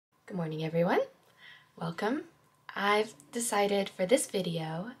Good morning, everyone. Welcome. I've decided for this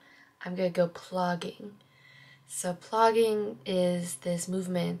video, I'm gonna go plogging. So plogging is this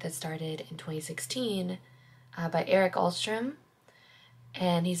movement that started in 2016 by Eric Ahlstrom,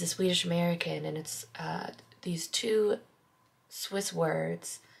 and he's a Swedish American, and it's these two Swiss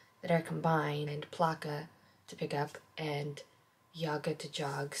words that are combined, and plocka to pick up and jaga to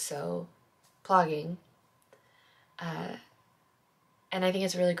jog, so plogging. And I think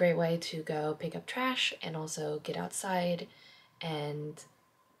it's a really great way to go pick up trash and also get outside and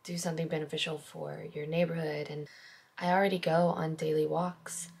do something beneficial for your neighborhood. And I already go on daily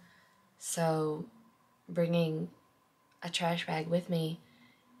walks, so bringing a trash bag with me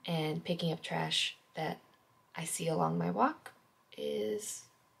and picking up trash that I see along my walk is,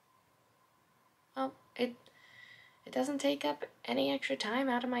 well, it doesn't take up any extra time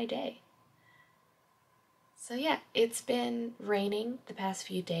out of my day. So yeah, it's been raining the past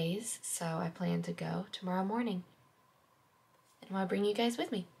few days, so I plan to go tomorrow morning. And I want to bring you guys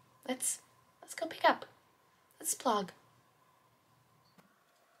with me. Let's go pick up. Let's plog.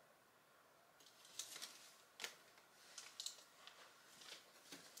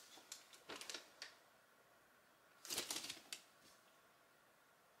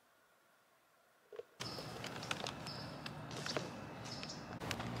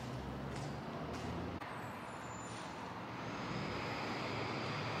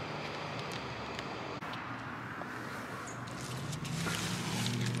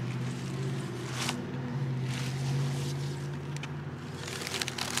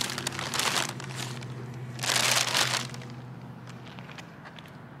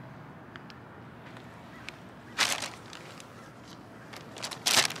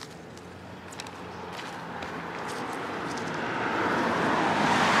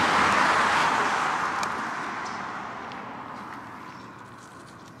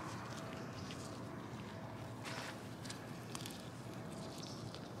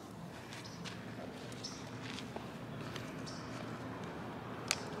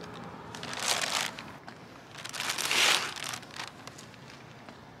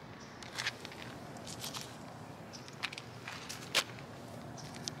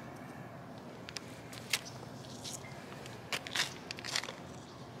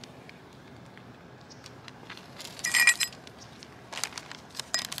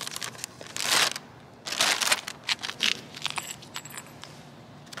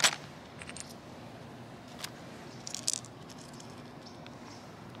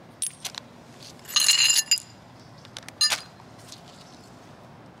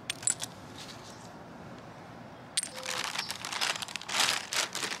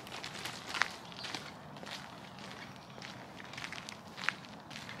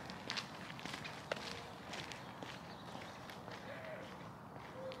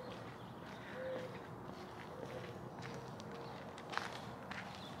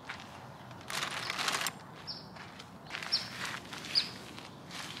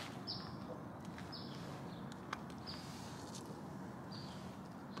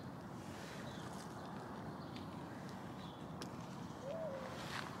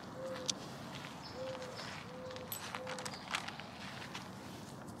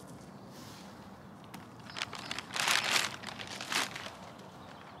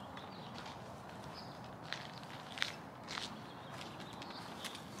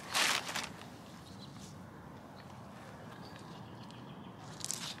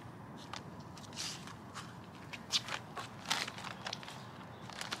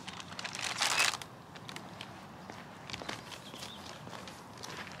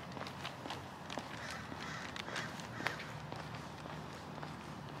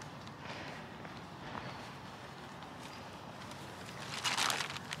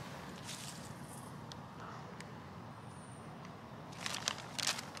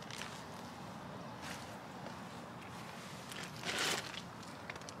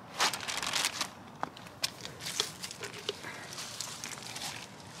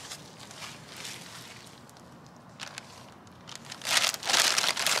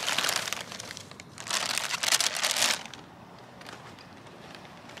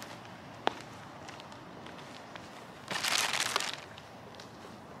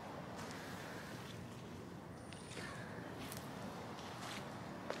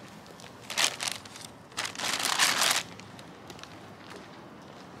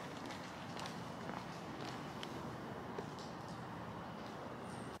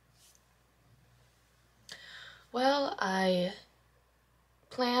 Well, I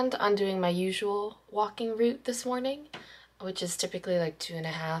planned on doing my usual walking route this morning, which is typically like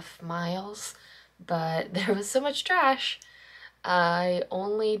 2.5 miles, but there was so much trash I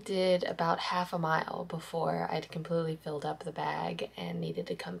only did about half a mile before I'd completely filled up the bag and needed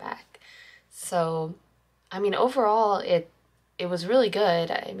to come back. So, I mean, overall, it was really good.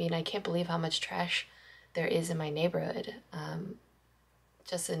 I mean, I can't believe how much trash there is in my neighborhood.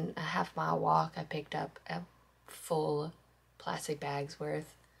 Just in a half-mile walk, I picked up a full plastic bag's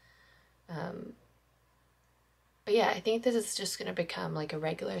worth. But yeah, I think this is just gonna become like a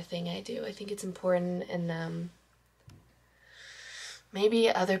regular thing I do. I think it's important, and maybe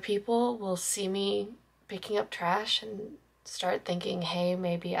other people will see me picking up trash and start thinking, hey,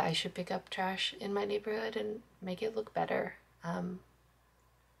 maybe I should pick up trash in my neighborhood and make it look better. But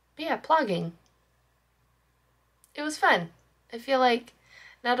yeah, plogging. It was fun. I feel like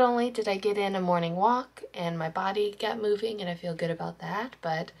not only did I get in a morning walk and my body got moving and I feel good about that,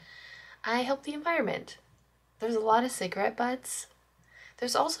 but I helped the environment. There's a lot of cigarette butts.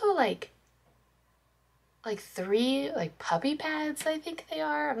 There's also like three like puppy pads, I think they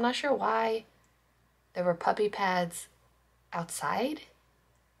are. I'm not sure why there were puppy pads outside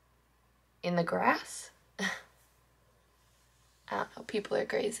in the grass. I don't know, people are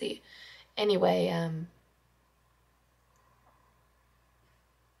crazy. Anyway,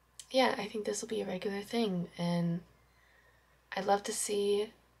 yeah, I think this will be a regular thing, and I'd love to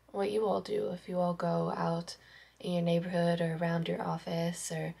see what you all do if you all go out in your neighborhood or around your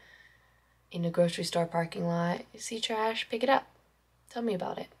office or in a grocery store parking lot. You see trash, pick it up. Tell me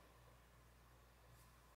about it.